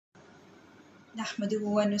नहमदुहु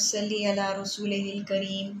व नुसल्ली अला रसूलिहिल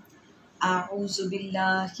करीम अऊज़ु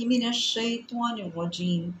बिल्लाहि मिनश शैतानिर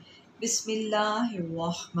रजीम बिस्मिल्लाहिर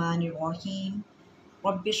रहमानिर रहीम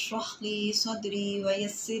रब्बिश्रह ली सदरी व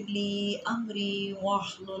यस्सिर ली अमरी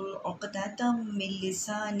वहलुल उक़दतम मिन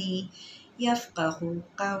लिसानी यफ़क़हू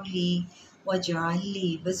क़ौली वजअल ली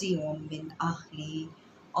वज़ीरम मिन अहली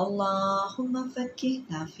अल्लाहुम्मा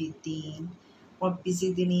फ़क़्हिना फ़िद्दीन रब्बि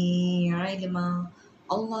ज़िदनी इल्मा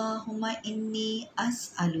अल्लाहुम्मा इन्नी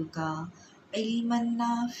अस्अलुका इल्मन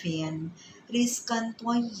नाफ़िअन रिज़्क़न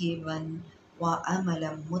तय्यिबन व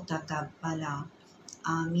अमलन मुतक़ब्बला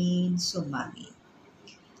आमीन सुम्मा आमीन।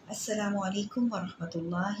 Assalamu alaikum wa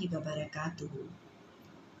rahmatullahi wa barakatuhu.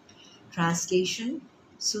 Translation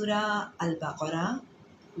Surah Al-Baqarah,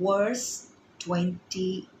 verse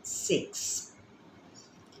 26.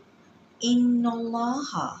 Inna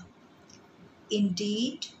Allah,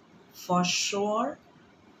 indeed, for sure,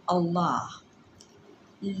 Allah,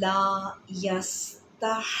 la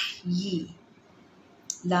yastahyi,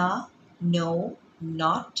 la, no,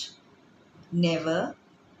 not, never,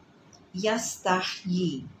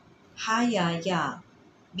 yastahyi, hayaya,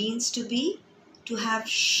 means to have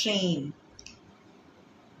shame,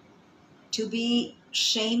 to be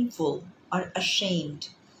shameful or ashamed.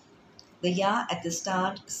 The ya at the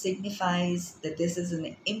start signifies that this is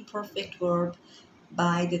an imperfect verb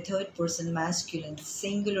by the third person masculine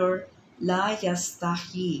singular, la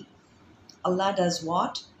yastahi. Allah does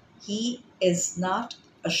what? He is not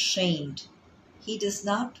ashamed. He does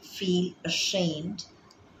not feel ashamed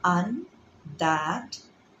an that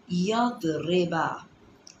yadriba,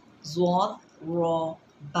 zod ro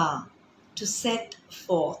ba, to set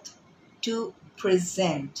forth, to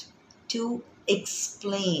present, to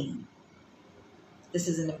explain. This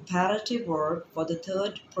is an imperative verb for the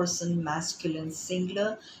third person masculine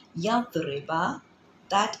singular yadriba,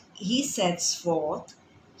 that he sets forth,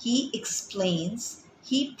 he explains,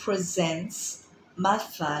 he presents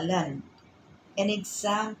mathalan, an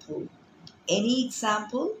example, any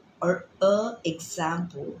example or a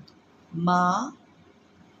example, ma,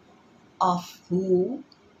 of who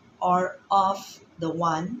or of the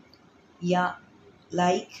one, ya,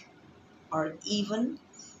 like or even,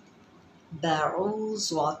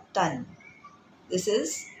 ba'uzwatan. This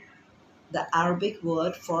is the Arabic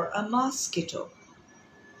word for a mosquito.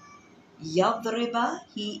 Yadriba,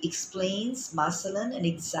 he explains, masalan, an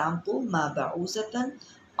example, ma ba'uzatan,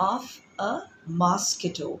 of a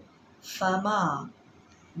mosquito. Fama,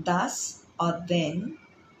 thus or then,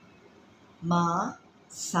 ma,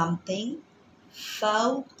 something,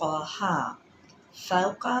 fawqaha.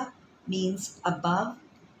 Fawqa means above,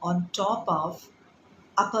 on top of,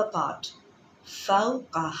 upper part.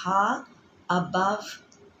 Fawqaha, above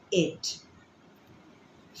it.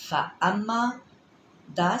 Fa'amma,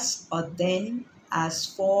 thus or then, as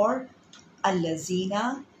for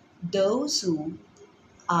allazina, those who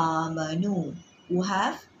amanu, who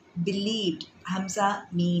have believed. Hamza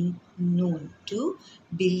mean noon, to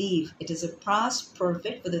believe. It is a past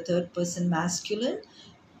perfect for the third person masculine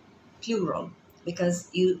plural, because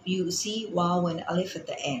you see waw and alif at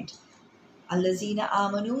the end. Allazina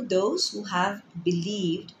amanu, those who have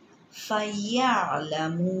believed.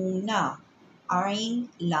 Fayya'lamuna, ain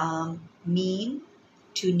lam mim,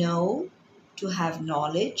 to know, to have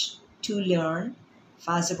knowledge, to learn.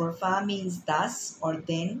 Fa zabar fa means thus or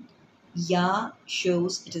then. Ya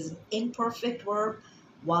shows it is an imperfect verb.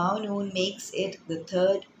 Waw noon makes it the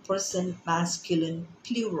third person masculine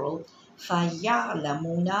plural.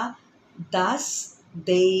 Fayya'lamuna, thus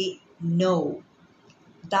they know,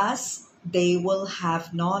 thus they will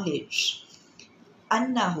have knowledge.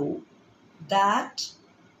 Annahu, that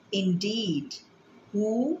indeed,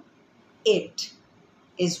 who, it,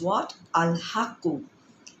 is what? Al-Haqqu,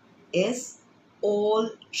 is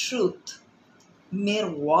all truth. Mir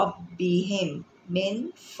Rabbihim,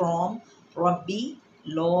 min, from, Rabbi,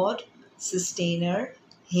 Lord, sustainer,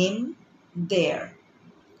 him, there.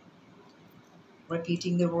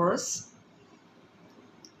 Repeating the verse.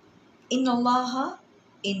 Inna Allah,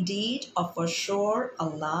 indeed, or for sure,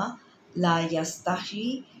 Allah, la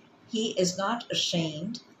yastahi, he is not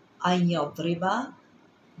ashamed, an yadriba,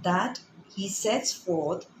 that he sets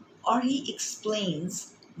forth or he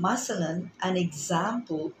explains, masalan, an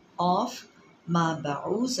example of ma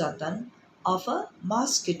ba'uzatan, of a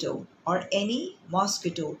mosquito or any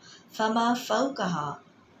mosquito, fama fawkaha,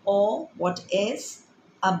 or what is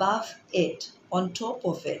above it, on top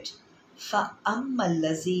of it. فَأَمَّا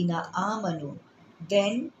الَّذِينَ آمَنُوا,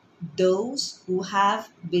 then those who have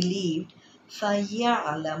believed,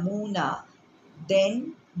 فَيَعْلَمُونَ,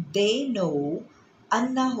 then they know,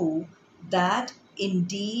 أَنَّهُ, that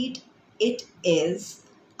indeed it is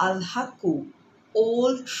al-haqqu,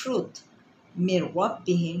 all truth, min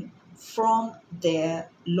rabbihim, from their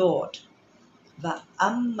Lord. Wa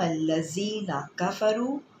ammal lazina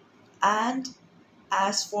kafaru, and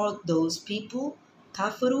as for those people,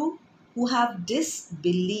 kafaru, who have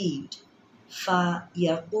disbelieved, fa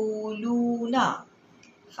yaquluna,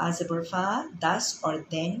 fa zabar fa, thus or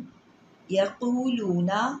then,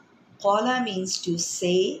 yaquluna, qala means to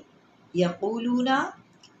say, yaquluna,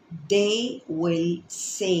 they will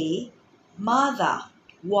say, mada,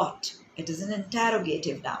 what? It is an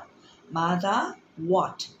interrogative now. Mada,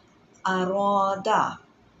 what? Arada,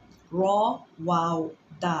 ra, wow,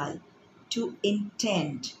 dal, to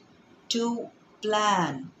intend, to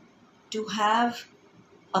plan, to have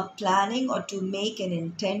a planning or to make an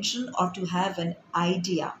intention or to have an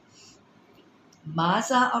idea.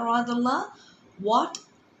 Maza aradallah, what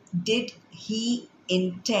did he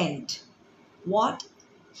intend? What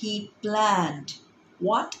he planned?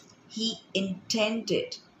 What he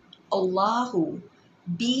intended? Allahu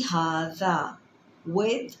bihadha,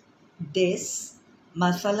 with this,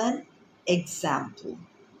 mathalan, example.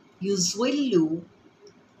 Yuzwillu,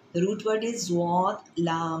 the root word is zwad,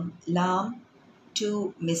 lam, lam,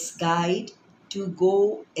 to misguide, to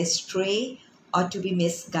go astray, or to be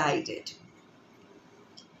misguided.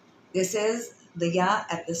 This is the ya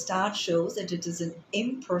at the start shows that it is an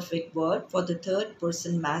imperfect word for the third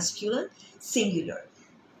person masculine singular.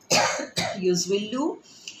 Yuzwillu,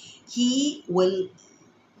 he will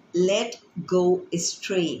let go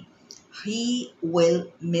astray. He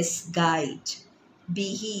will misguide.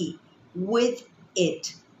 Bihi, with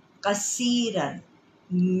it. Kasiran,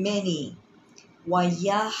 many.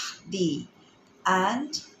 Wayahdi,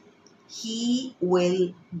 and he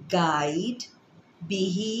will guide.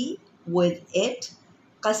 Bihi, with it.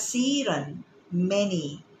 Kasiran,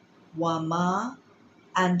 many. Wama,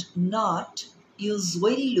 and not.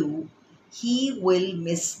 Yuzwillu, he will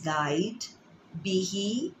misguide.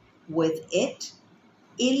 Bihi, with it.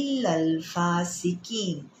 Illal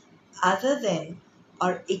fasikin, other than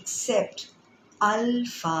or except al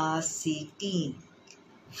fasikin.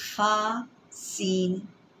 Fa, sin,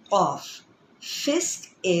 qaf.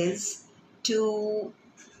 Fisk is to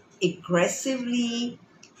aggressively,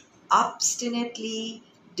 obstinately,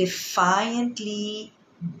 defiantly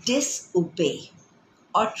disobey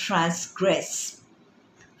or transgress.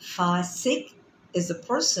 Fasik is a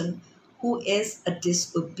person who is a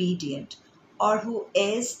disobedient or who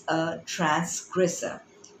is a transgressor.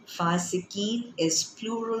 Fasikin is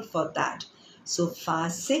plural for that. So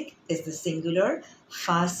fasik is the singular,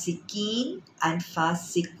 fasikin and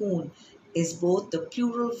fasikun is both the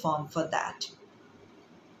plural form for that.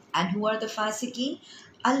 And who are the fasikin?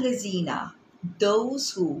 Allazina,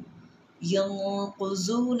 those who,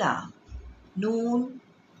 yanquzuna, noon,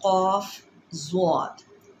 qaf, zwad,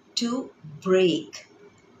 to break,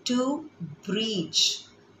 to breach,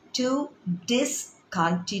 to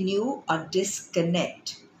discontinue or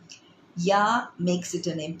disconnect. Ya makes it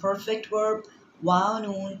an imperfect verb. Wa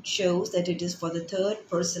noon shows that it is for the third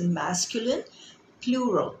person masculine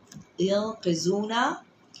plural. Yanqizuna,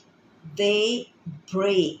 they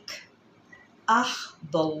break.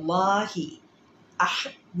 Ahdallahi,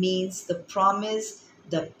 ah means the promise,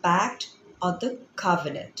 the pact or the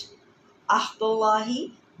covenant.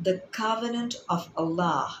 Ahdallahi, the covenant of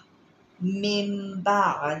Allah. Mim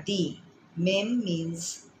ba'di, mim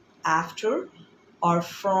means after or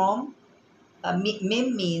from.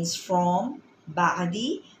 Mim means from,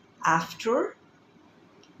 ba'di, after.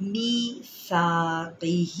 Mithaqihi,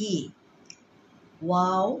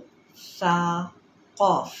 waw, tha,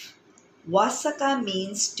 qaf. Wasaka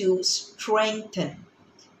means to strengthen,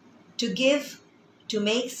 to give, to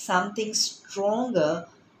make something stronger,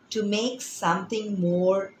 to make something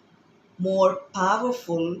more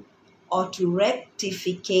powerful, or to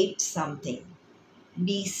rectificate something.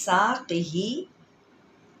 Bisaqihi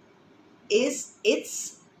is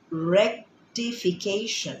its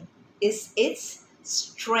rectification, is its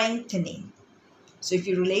strengthening. So if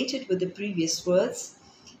you relate it with the previous words,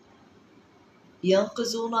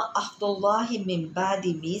 يَنْقِذُونَ أَحْدَ اللَّهِ مِنْ بَعْدِ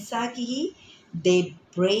مِيثَاقِهِ, they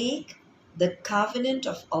break the covenant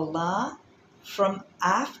of Allah from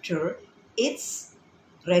after its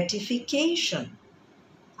ratification,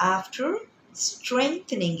 after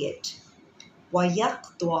strengthening it.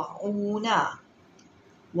 وَيَقْطَعُونَ,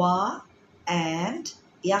 wa and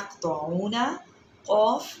يَقْطَعُونَ,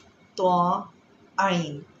 qaf, ta,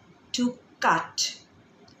 ain, to cut,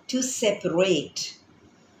 to separate.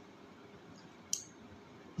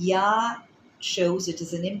 Ya shows it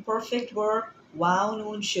is an imperfect verb. Waw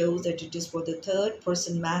noon shows that it is for the third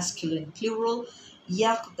person masculine plural.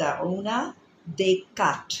 يقطعون, they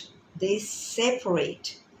cut, they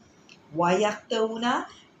separate. وَيَقْطَعُونَ,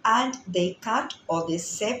 and they cut or they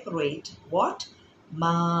separate what?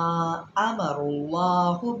 مَا أَمَرُ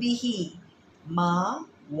اللَّهُ بِهِ, ma,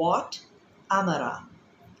 what? Amara,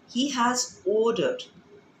 he has ordered.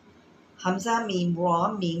 Hamza Mim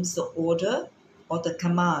Ra means the order or the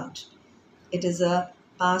command. It is a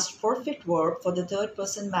past perfect verb for the third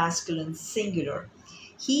person masculine singular.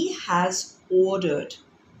 He has ordered.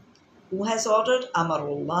 Who has ordered?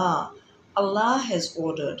 Amarullah. Allah has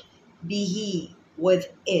ordered. Bihi,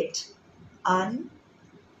 with it. An,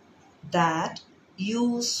 that.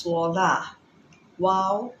 Yuswala.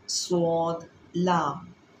 Wow, swad, lam.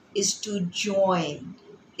 Is to join,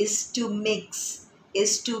 is to mix,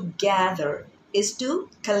 is to gather, is to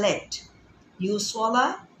collect.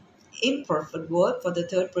 Yuswala, imperfect verb for the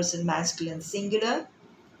third person masculine singular.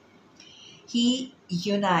 He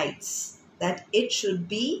unites, that it should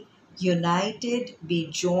be united, be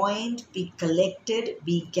joined, be collected,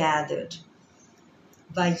 be gathered.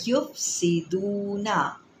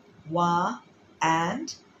 Vayufsiduna, wa,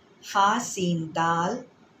 and fasin dal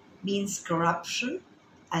means corruption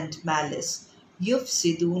and malice.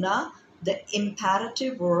 Yufsiduna, the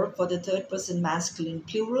imperative verb for the third person masculine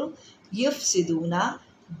plural. Yufsiduna,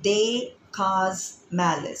 they cause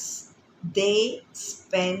malice. They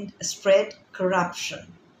spread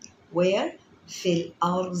corruption. Where? Fil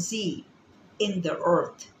arzi, in the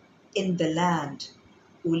earth, in the land.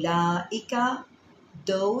 Ulaika,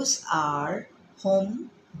 those are, hum,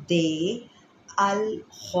 they,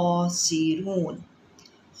 al-khasirun.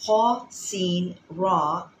 Kha, sin,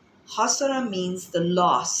 ra. Khasara means the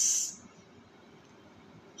loss.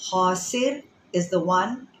 Khasir is the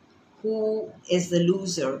one who is the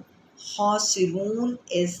loser. Khasirun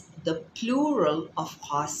is the plural of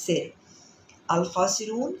khasir.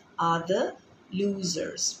 Al-khasirun are the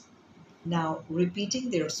losers. Now, repeating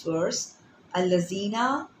this verse,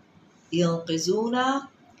 Allazina yunqizuna,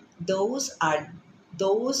 those are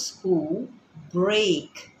those who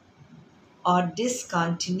break or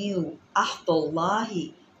discontinue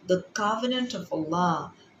ahdallahi, the covenant of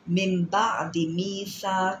Allah, min ba'di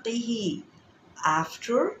mithaqihi,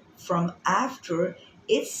 after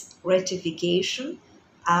its ratification,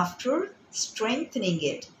 after strengthening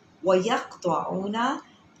it. وَيَقْطَعُونَ,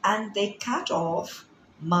 and they cut off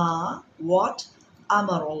ma, what?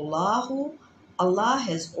 Amarallahu, Allah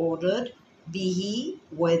has ordered, bihi,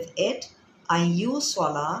 with it,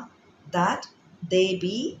 ayyuswala, that they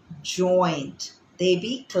be joined, they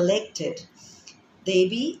be collected, they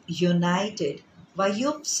be united.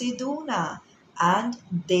 Vayufsiduna, and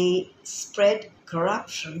they spread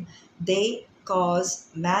corruption, they cause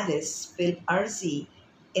malice, fil arzi,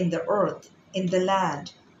 in the earth, in the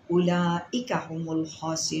land. Ulaika humul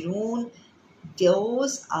khasirun,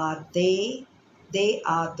 those are they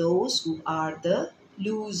are those who are the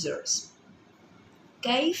losers.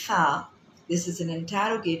 Kaifa, this is an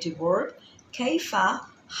interrogative word. Kaifa,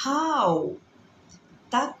 how?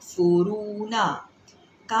 Takfuruna,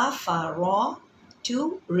 kafara,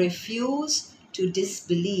 to refuse, to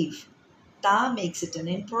disbelieve. Ta makes it an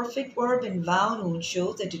imperfect verb, and Vav Noon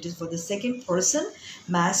shows that it is for the second person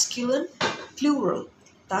masculine plural.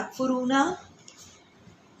 Takfuruna,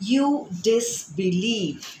 you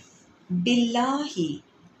disbelieve. Billahi,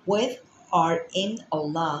 with or in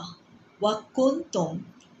Allah. Wa kuntum,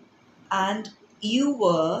 and you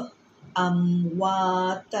were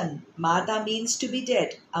amwatan. Mata means to be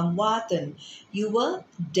dead. Amwatan, you were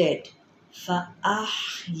dead. Fa'ahyakum.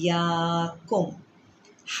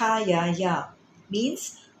 Hayaya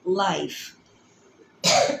means life.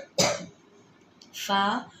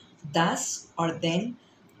 Fa, thus or then.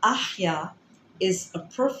 Ahya is a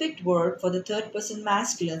perfect word for the third person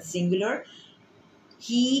masculine singular.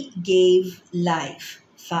 He gave life.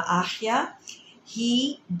 Fa'ahya,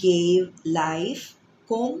 he gave life,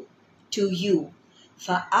 kum, to you.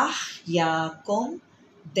 Fa'ahyakum,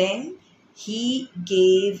 then he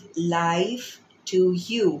gave life to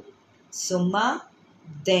you. Summa,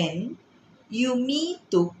 then,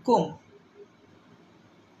 yumitukum.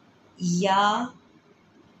 Ya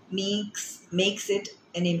makes it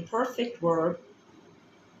an imperfect verb.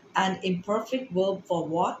 An imperfect verb for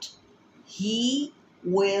what? He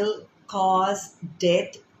will cause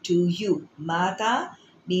death to you. Mata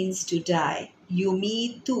means to die.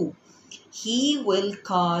 Yumitu, he will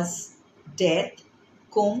cause death,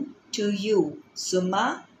 kum, to you.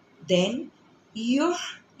 Summa, then,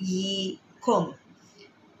 yuhyikum.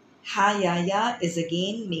 Hayaya is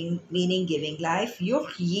again meaning giving life.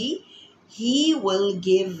 Yuhyi, he will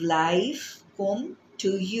give life, kum,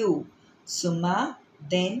 to you. Summa,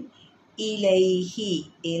 then,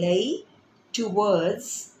 ilayhi, ilay,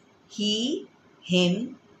 towards, he,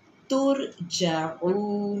 him, turja'una,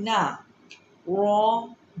 ra,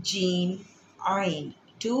 jim, ain,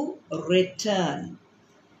 to return.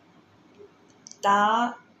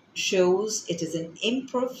 Ta shows it is an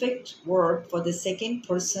imperfect verb for the second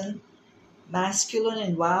person masculine,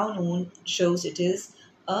 and wow noon shows it is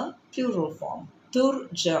a plural form.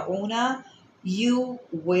 Turja'una, you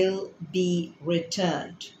will be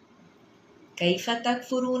returned. Kaifa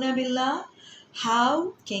takfuruna billah?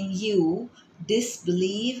 How can you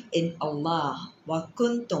disbelieve in Allah? Wa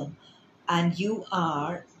kuntum, and you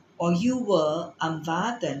are or you were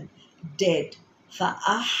amwatan, dead. Fa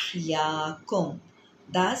ahyakum,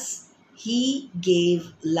 thus he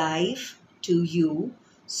gave life to you.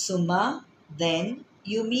 Summa, then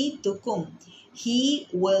yumitukum, he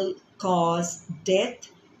will cause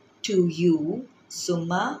death to you.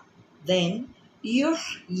 Summa, then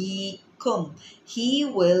yuhyikum, he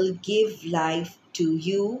will give life to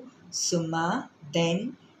you. Summa,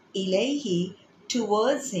 then ilayhi,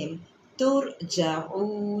 towards him,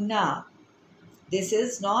 turja'una. This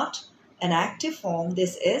is not an active form,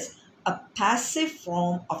 this is a passive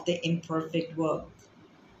form of the imperfect verb.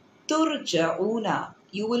 Turja'una,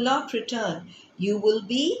 you will not return, you will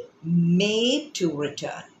be made to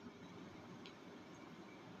return.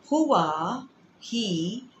 Huwa,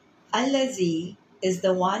 he, allazi, is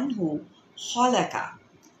the one who, khalaka.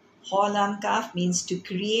 Khalam kaf means to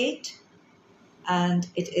create, and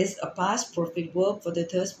it is a past perfect verb for the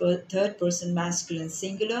third person masculine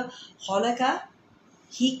singular. Khalaka,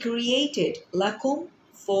 he created, lakum,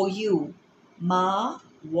 for you, ma,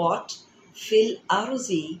 what, fil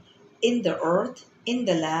arzi, in the earth, in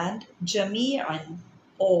the land, jami'an,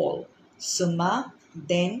 all. Summa,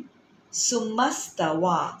 then,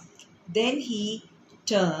 summastawa, then he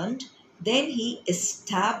turned, then he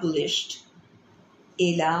established,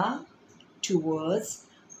 ila, towards,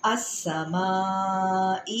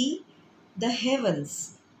 as-samai, the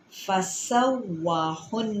heavens,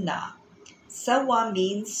 fasawwahunna. Sawa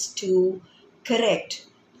means to correct,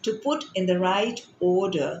 to put in the right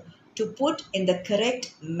order, to put in the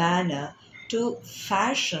correct manner, to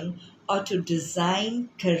fashion or to design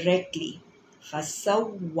correctly.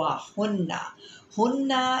 Fasawwahunna.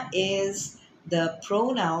 Hunna is the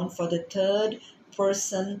pronoun for the third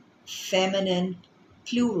person feminine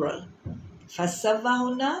plural.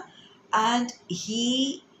 Fasawwahunna, and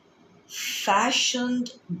he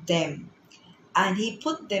fashioned them, and he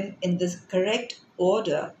put them in the correct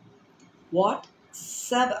order. What?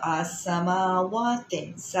 Sab'a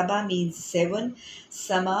samawatin. Sab'a means seven.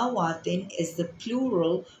 Samawatin is the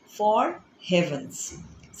plural for heavens.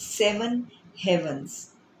 7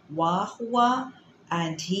 heavens. Wahwa,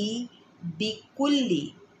 and he,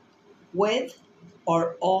 bikulli, with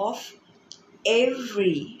or of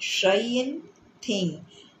every, shayin, thing.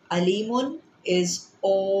 Alimun is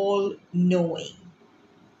all knowing.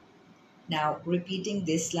 Now, repeating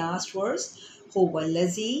this last verse,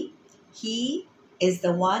 Huwallazi, he is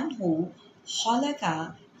the one who,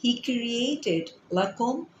 khalaqa, he created,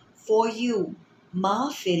 lakum, for you,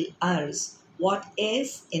 ma fil arz, what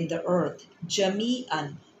is in the earth,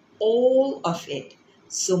 jami'an, all of it.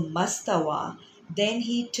 Summastawa, then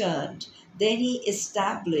he turned, then he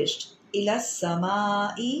established, ila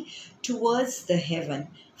samai, towards the heaven,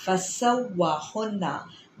 fasawwahunna,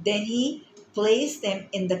 then he place them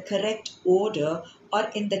in the correct order or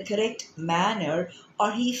in the correct manner,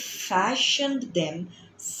 or he fashioned them,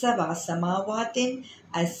 sab'a samawatin,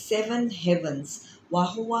 as 7 heavens,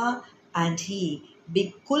 wahwa, and he,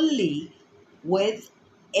 bikulli, with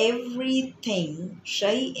everything,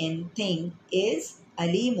 shay'in, thing, is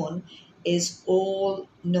alimun, is all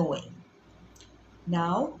knowing.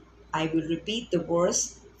 Now I will repeat the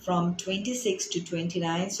verse from 26 to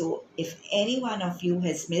 29. So if any one of you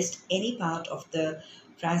has missed any part of the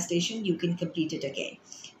translation, you can complete it again.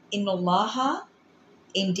 In Allah,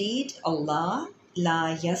 indeed Allah,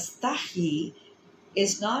 la yastahi,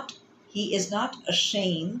 is not, he is not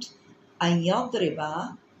ashamed, an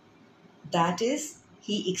yadriba, that is,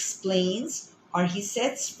 he explains or he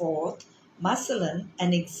sets forth, masalan,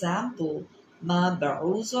 an example, ma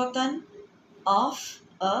ba'uzatan, of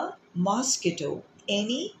a mosquito,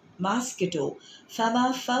 any mosquito,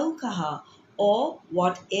 fama fawkaha, or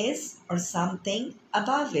what is or something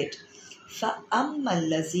above it, فَأَمَّا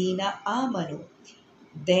الَّذِينَ آمَنُوا,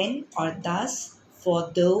 then or thus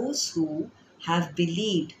for those who have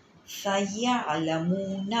believed,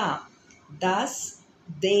 فَيَعْلَمُونَ, thus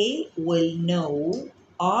they will know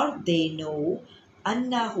or they know,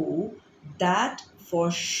 أَنَّهُ, that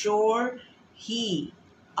for sure he,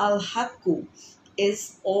 al-haqqu,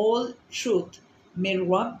 is all truth min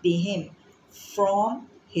rabbihim, from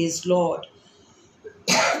his Lord.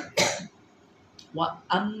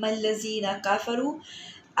 وَأَمَّا الَّذِينَ كَفَرُوا,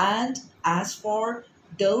 and as for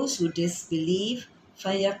those who disbelieve,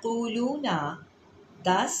 فَيَقُولُونَ,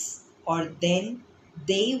 thus or then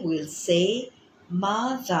they will say,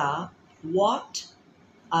 Mada, what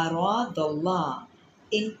arad Allah,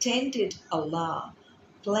 intended Allah,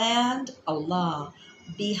 planned Allah,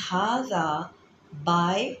 bihada,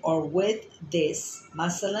 by or with this,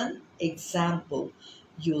 masalan, example,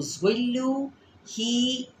 yuzwillu,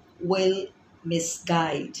 he will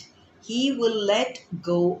misguide, he will let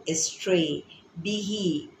go astray,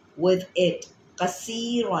 bihi, with it,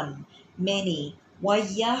 kasiran, many,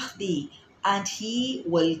 wayahdi, and he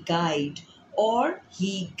will guide, or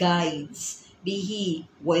he guides, bihi,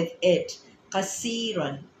 with it,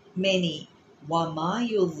 kasiran, many, wama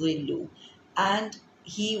yudhillu, and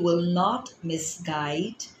he will not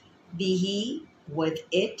misguide, bihi, with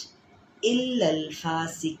it, illal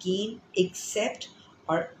fasikin, except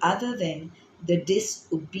or other than the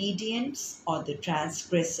disobedience or the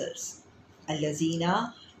transgressors.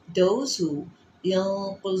 Allazina, those who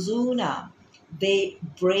yanquzuna, they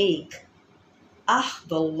break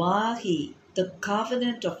ahdallahi, the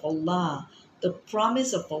covenant of Allah, the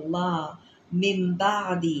promise of Allah, min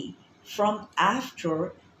ba'di, from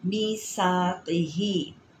after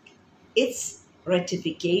misaqihi, its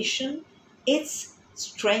ratification, its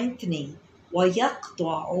strengthening,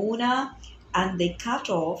 وَيَقْطَعُونَ, and they cut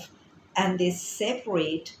off and they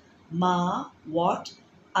separate ma, what,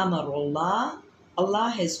 amarullah, Allah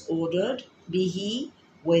has ordered, bihi,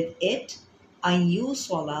 with it, an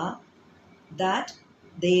yusala, that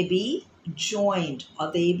they be joined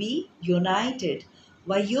or they be united,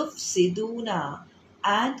 وَيُفْسِدُونَ,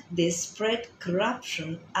 and they spread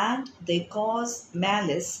corruption and they cause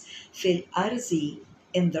malice, fil arzi,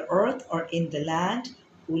 in the earth or in the land,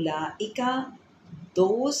 ulaika,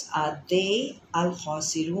 those are they, al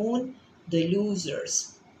khasirun, the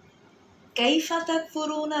losers. Kaifa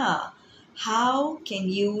takfuruna, how can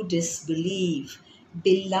you disbelieve,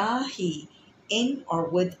 billahi, in or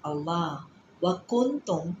with Allah, wa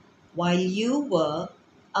kuntum, while you were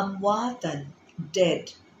amwatan,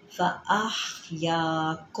 dead, fa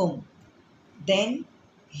ahyakum, then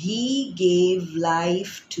he gave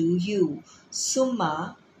life to you,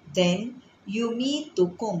 summa, then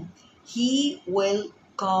yumitukum, he will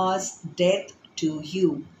cause death to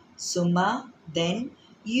you, summa, then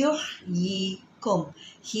yuhyikum,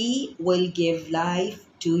 he will give life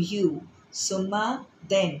to you, summa,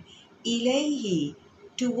 then ilayhi,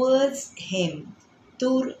 towards him,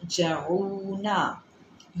 turja'una,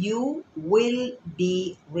 you will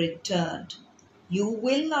be returned. You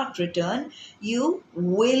will not return, you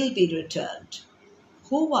will be returned.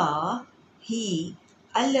 Huwa, he,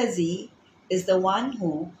 allazi, is the one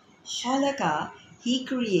who, khalaqa, he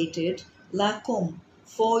created, lakum,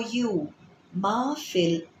 for you, ma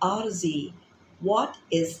fil arzi, what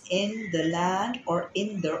is in the land or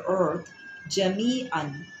in the earth,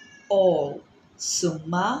 jami'an, all,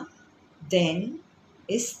 summa, then,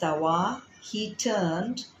 istawa, he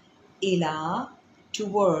turned, ila,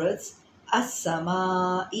 towards,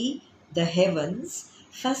 as-samai, the heavens,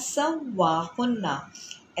 fasawwahunna,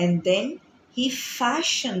 and then he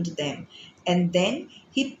fashioned them, and then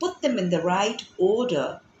he put them in the right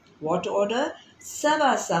order. What order?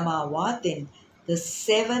 Saba samawatin, the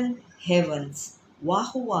 7 heavens,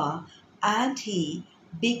 wahuwa, and he,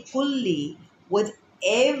 bikulli, with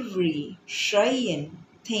every shayin,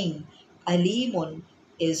 thing, alimun,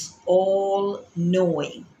 is all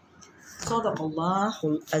knowing.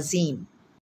 Sadaqallahul Azim.